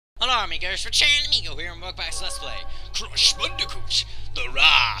Hello amigos, RadiShineAmigo here and welcome back to Let's Play Crash Bandicoot, The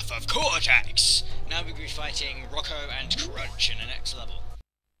Wrath of Cortex. Now we'll be fighting Rok-ko and Crunch in the next level.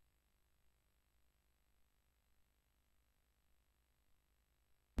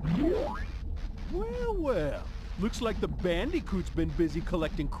 Well, looks like the Bandicoot's been busy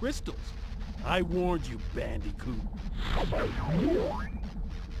collecting crystals. I warned you, Bandicoot.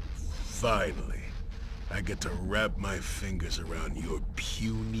 Finally, I get to wrap my fingers around your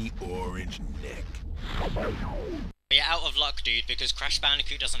puny orange neck. You're out of luck, dude, because Crash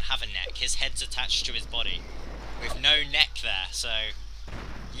Bandicoot doesn't have a neck. His head's attached to his body, with no neck there, so...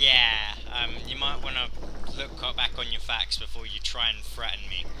 yeah, you might want to look back on your facts before you try and threaten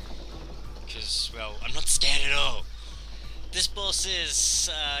me. Because, well, I'm not scared at all. This boss is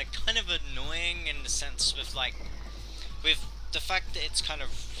kind of annoying in the sense with, like, with the fact that it's kind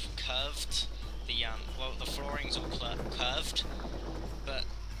of curved. Well, the flooring's all curved, but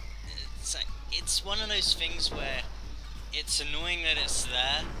it's one of those things where it's annoying that it's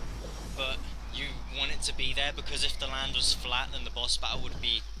there, but you want it to be there, because if the land was flat, then the boss battle would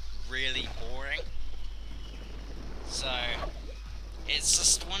be really boring. So, it's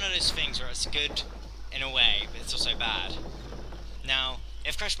just one of those things where it's good in a way, but it's also bad. Now,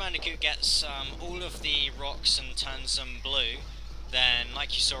 if Crash Bandicoot gets all of the rocks and turns them blue, then,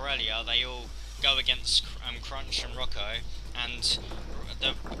 like you saw earlier, they all go against Crunch and Rok-ko, and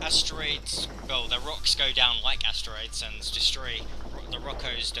the asteroids, well, the rocks go down like asteroids and destroy the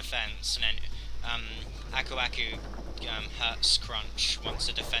Rok-ko's defense, and then Aku hurts Crunch once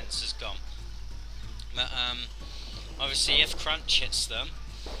the defense is gone. But obviously if Crunch hits them,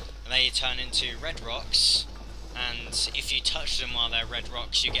 they turn into red rocks, and if you touch them while they're red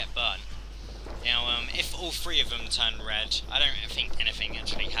rocks, you get burned. Now, if all three of them turn red, I don't think anything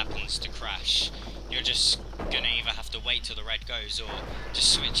actually happens to Crash. You're just gonna either have to wait till the red goes, or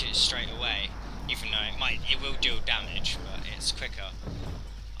just switch it straight away. Even though it will do damage, but it's quicker.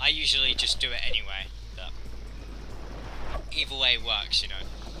 I usually just do it anyway, but either way works, you know.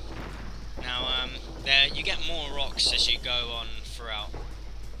 Now, you get more rocks as you go on throughout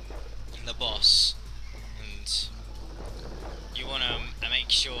the boss, and you wanna make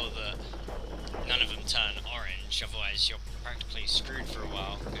sure that none of them turn orange, otherwise you're practically screwed for a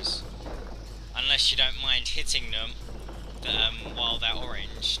while, because unless you don't mind hitting them while they're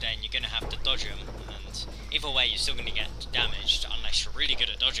orange, then you're going to have to dodge them, and either way you're still going to get damaged unless you're really good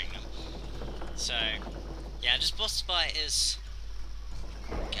at dodging them. So, yeah, this boss fight is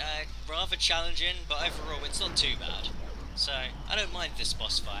rather challenging, but overall it's not too bad. So, I don't mind this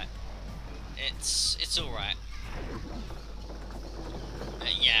boss fight. It's alright.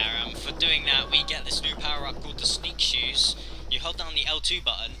 Yeah, for doing that, we get this new power-up called the Sneak Shoes. You hold down the L2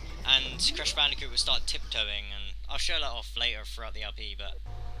 button, and Crash Bandicoot will start tiptoeing, and I'll show that off later throughout the LP, but...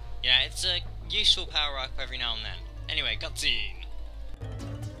 yeah, it's a useful power-up every now and then. Anyway, cutscene.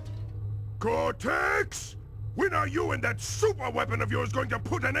 Cortex! When are you and that super weapon of yours going to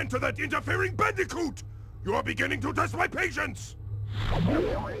put an end to that interfering Bandicoot? You are beginning to test my patience!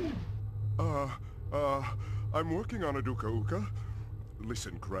 I'm working on a Duka-Uka.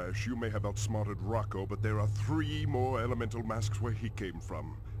 Listen, Crash, you may have outsmarted Rok-ko, but there are 3 more elemental masks where he came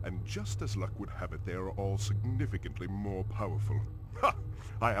from. And just as luck would have it, they are all significantly more powerful. Ha!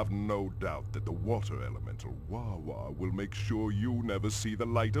 I have no doubt that the water elemental, Wawa, will make sure you never see the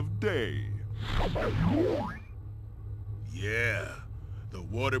light of day. Yeah, the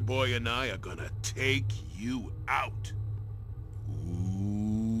water boy and I are gonna take you out.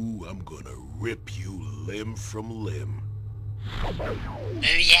 Ooh, I'm gonna rip you limb from limb. Oh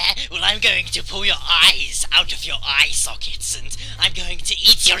yeah? Well, I'm going to pull your eyes out of your eye sockets, and I'm going to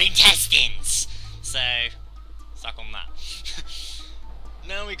eat your intestines! So, suck on that.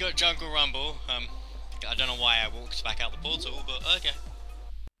 Now we got Jungle Rumble. I don't know why I walked back out the portal, but okay.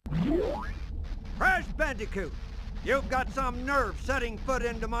 Crash Bandicoot! You've got some nerve setting foot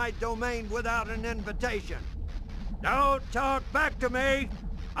into my domain without an invitation. Don't talk back to me!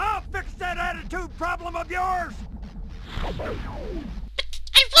 I'll fix that attitude problem of yours! But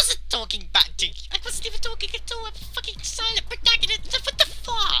I wasn't talking back to you. I wasn't even talking at all. I'm fucking silent protagonist. What the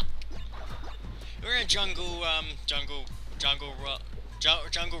fuck? We're in Jungle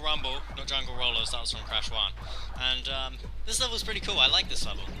Rumble, not Jungle Rollers. That was from Crash 1. And this level's pretty cool. I like this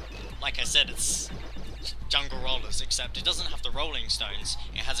level. Like I said, it's Jungle Rollers, except it doesn't have the rolling stones.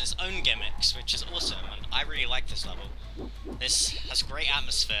 It has its own gimmicks, which is awesome, and I really like this level. This has great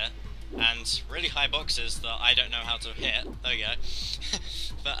atmosphere, and really high boxes that I don't know how to hit. There we go.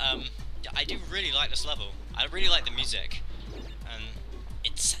 But I do really like this level. I really like the music, and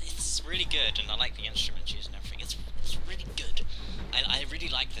it's really good, and I like the instruments used and everything. It's really good. I really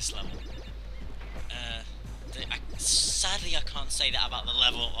like this level. Sadly, I can't say that about the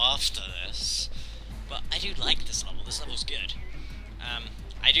level after this, but I do like this level. This level's good.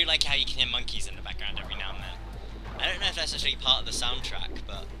 I do like how you can hear monkeys in the background every now and then. I don't know if that's actually part of the soundtrack,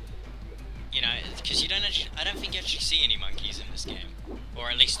 but you know, because I don't think you actually see any monkeys in this game, or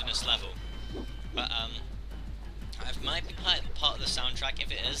at least in this level. But it might be part of the soundtrack.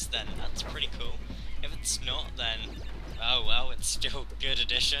 If it is, then that's pretty cool. If it's not, then oh well, it's still a good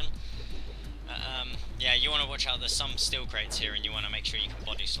addition. Yeah, you want to watch out. There's some steel crates here, and you want to make sure you can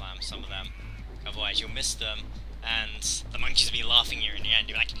body slam some of them. Otherwise, you'll miss them, and the monkeys will be laughing at you in the end.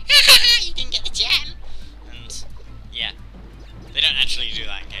 You'll be like, you didn't get the gem! And, yeah. They don't actually do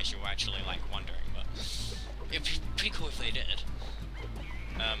that in case you were actually, like, wondering, but it'd be pretty cool if they did.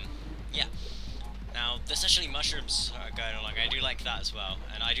 Yeah. Now, there's actually mushrooms going along. I do like that as well,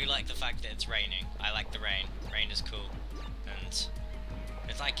 and I do like the fact that it's raining. I like the rain. Rain is cool. And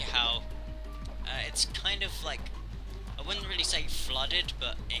it's like how it's kind of like, I wouldn't really say flooded,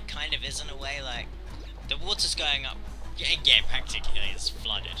 but it kind of is in a way. Like, the water's going up. Yeah, practically it's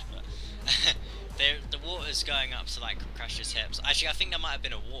flooded, but the water's going up to like Crash's hips. Actually, I think there might have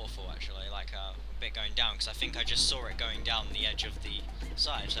been a waterfall actually, like a bit going down, because I think I just saw it going down the edge of the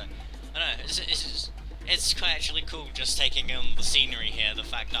side. So I don't know. It's quite actually cool just taking in the scenery here. The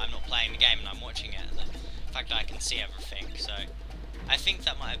fact that I'm not playing the game and I'm watching it, and the fact that I can see everything. So I think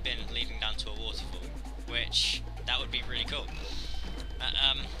that might have been leading down to a waterfall, which that would be really cool.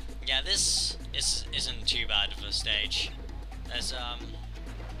 Yeah, this isn't too bad of a stage. There's I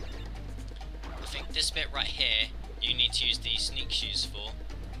think this bit right here you need to use the sneak shoes for.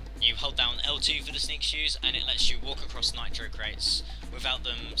 You hold down L2 for the sneak shoes, and it lets you walk across nitro crates without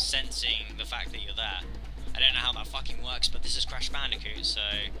them sensing the fact that you're there. I don't know how that fucking works, but this is Crash Bandicoot, so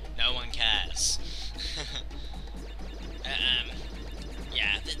no one cares.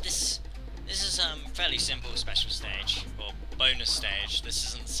 Yeah, this is fairly simple special stage, or bonus stage. This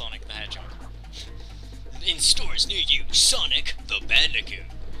isn't Sonic the Hedgehog. In stores near you, Sonic the Bandicoot.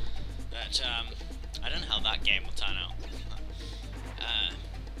 But I don't know how that game will turn out.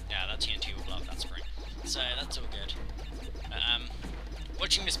 Yeah, that TNT will blow up that spring. So that's all good.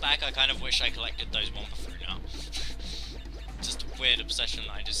 Watching this back, I kind of wish I collected those Wumpa Fruit now. Just a weird obsession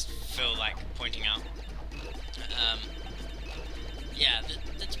that I just feel like pointing out. Yeah,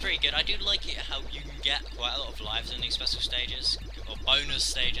 that's pretty good. I do like it how you can get quite a lot of lives in these special stages, or bonus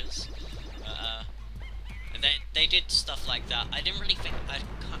stages. They did stuff like that. I didn't really think,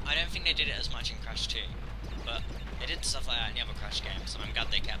 I don't think they did it as much in Crash 2, but they did stuff like that in the other Crash games, so I'm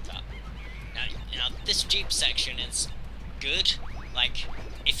glad they kept that. Now this Jeep section is good. Like,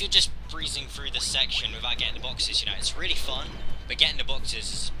 if you're just breezing through this section without getting the boxes, you know, it's really fun, but getting the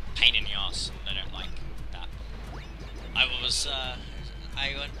boxes is a pain in the arse, and I don't like that. I went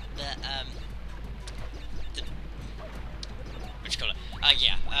what you call it?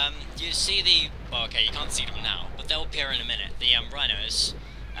 You see the, well, okay, you can't see them now, but they'll appear in a minute. The rhinos,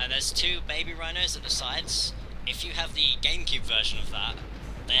 there's two baby rhinos at the sides. If you have the GameCube version of that,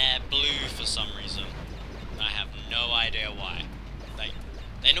 they're blue for some reason. I have no idea why.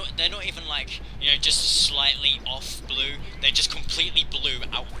 They're not even like, you know, just slightly off blue. They're just completely blue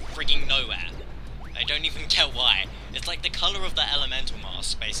out frigging nowhere. I don't even get why. It's like the colour of the elemental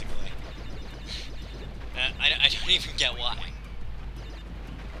mask, basically. I don't even get why.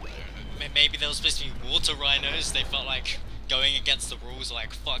 Maybe they were supposed to be water rhinos. They felt like going against the rules,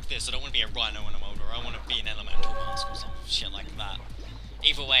 like, fuck this, I don't want to be a rhino when I'm older. I want to be an elemental mask or some shit like that.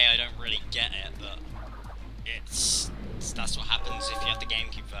 Either way, I don't really get it, but that's what happens if you have the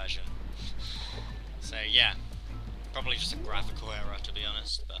GameCube version. So yeah, probably just a graphical error, to be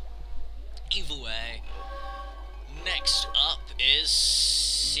honest, but either way. Next up is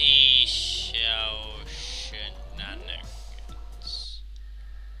Seashell Shenanigans.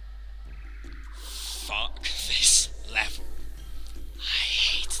 Fuck this level. I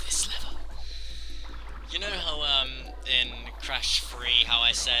hate this level. You know how in Crash 3 how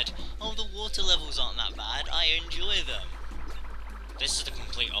I said, oh, the water levels aren't that bad, I enjoy them. This is the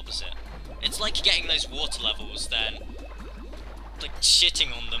complete opposite. It's like getting those water levels, then like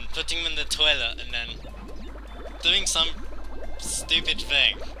shitting on them, putting them in the toilet, and then doing some stupid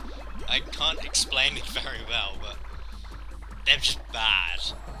thing. I can't explain it very well, but they're just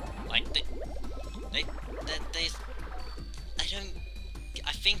bad. Like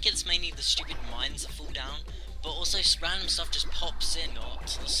I think it's mainly the stupid mines that fall down, but also random stuff just pops in or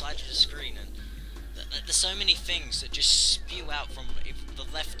to the side of the screen, and there's so many things that just spew out from the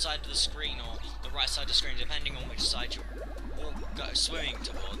left side of the screen or the right side of the screen, depending on which side you're swimming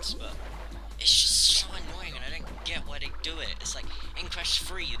towards, but it's just so annoying, and I don't get why they do it. It's like, in Crash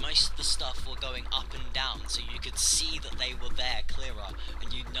 3, most of the stuff were going up and down, so you could see that they were there clearer,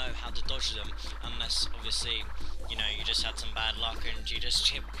 and you'd know how to dodge them, unless, obviously, you know, you just had some bad luck and you just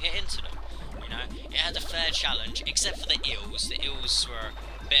hit into them, you know? It had a fair challenge, except for the eels. The eels were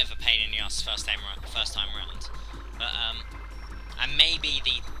a bit of a pain in the ass first time round. But, and maybe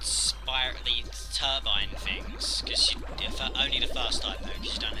the turbine things, because only the first time though,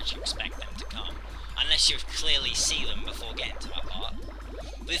 because you don't actually expect them to come, unless you clearly see them before getting to that part.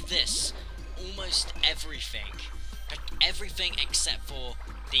 With this, almost everything except for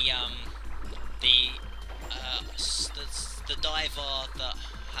the diver that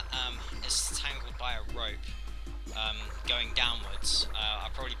is tangled by a rope going downwards. I'll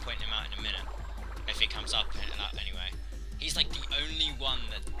probably point him out in a minute if he comes up anyway. He's like the only one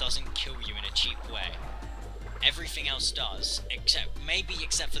that doesn't kill you in a cheap way. Everything else does,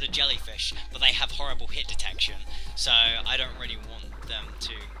 except for the jellyfish, but they have horrible hit detection, so I don't really want them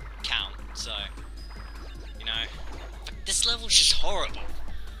to count, so, you know, this level's just horrible.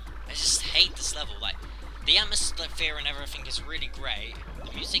 I just hate this level. Like, the atmosphere and everything is really great,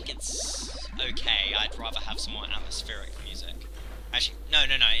 the music, it's okay. I'd rather have some more atmospheric music. Actually, no,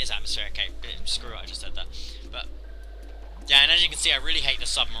 it is atmospheric, okay, screw it, I just said that, but, yeah, and as you can see, I really hate the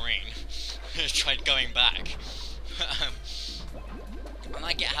submarine. I tried going back. And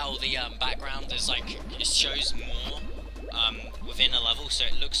I get how the background is like, it shows more within a level, so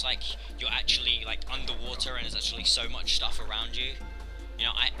it looks like you're actually like underwater and there's actually so much stuff around you. You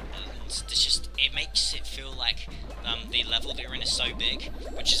know, it makes it feel like the level that you're in is so big,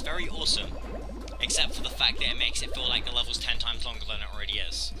 which is very awesome, except for the fact that it makes it feel like the level's 10 times longer than it already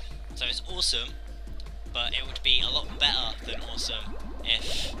is. So it's awesome, but it would be a lot better than awesome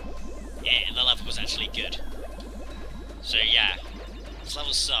if the level was actually good. So yeah, this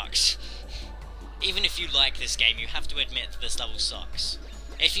level sucks. Even if you like this game, you have to admit that this level sucks.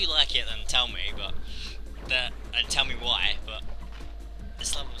 If you like it, then tell me, and tell me why, but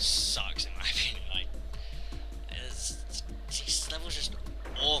this level sucks in my opinion. Like, this level's just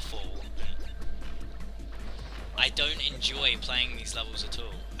awful. I don't enjoy playing these levels at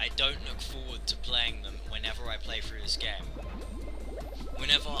all. I don't look forward to playing them whenever I play through this game.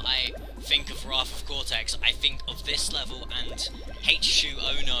 Whenever I think of Wrath of Cortex, I think of this level and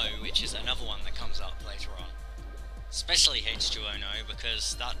H2O No, which is another one that comes up later on. Especially H2O No,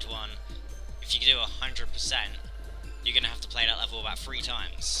 because that one, if you do 100%, you're gonna have to play that level about 3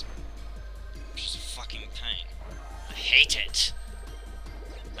 times. Which is a fucking pain. I hate it!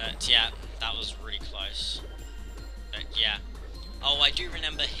 But yeah, that was really close. But yeah. Oh, I do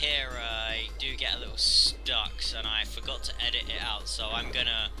remember here, I do get a little stuck, and I forgot to edit it out, so I'm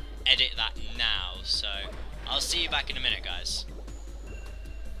gonna edit that now, so I'll see you back in a minute, guys.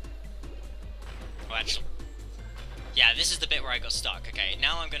 Oh, actually, yeah, this is the bit where I got stuck. Okay,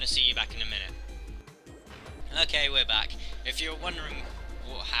 now I'm gonna see you back in a minute. Okay, we're back. If you're wondering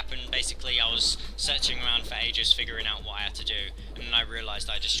what happened, basically I was searching around for ages, figuring out what I had to do, and then I realised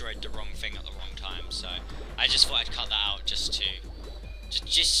I destroyed the wrong thing at the wrong time, so I just thought I'd cut that out just to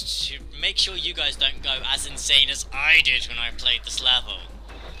make sure you guys don't go as insane as I did when I played this level.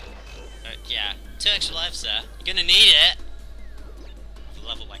 But yeah, 2 extra lives there. You're gonna need it for a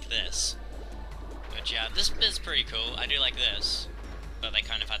level like this. But yeah, this bit's pretty cool. I do like this, but they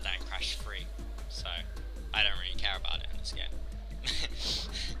kind of had that in Crash 3, so I don't really care about it in this game.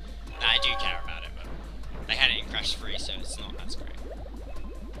 Nah, I do care about it, but they had it in Crash 3, so it's not as great.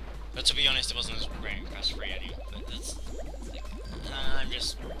 But to be honest, it wasn't as great in Crash 3 anyway. But that's, I'm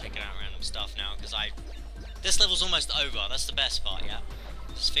just picking out random stuff now, because this level's almost over. That's the best part, yeah?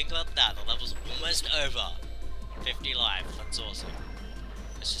 Just think about that. The level's almost over. 50 lives. That's awesome.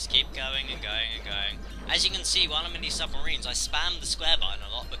 Let's just keep going and going and going. As you can see, while I'm in these submarines, I spam the square button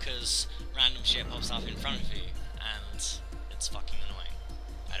a lot because random shit pops up in front of you, and it's fucking annoying.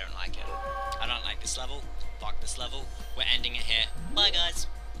 I don't like it. I don't like this level. Fuck this level. We're ending it here. Bye, guys.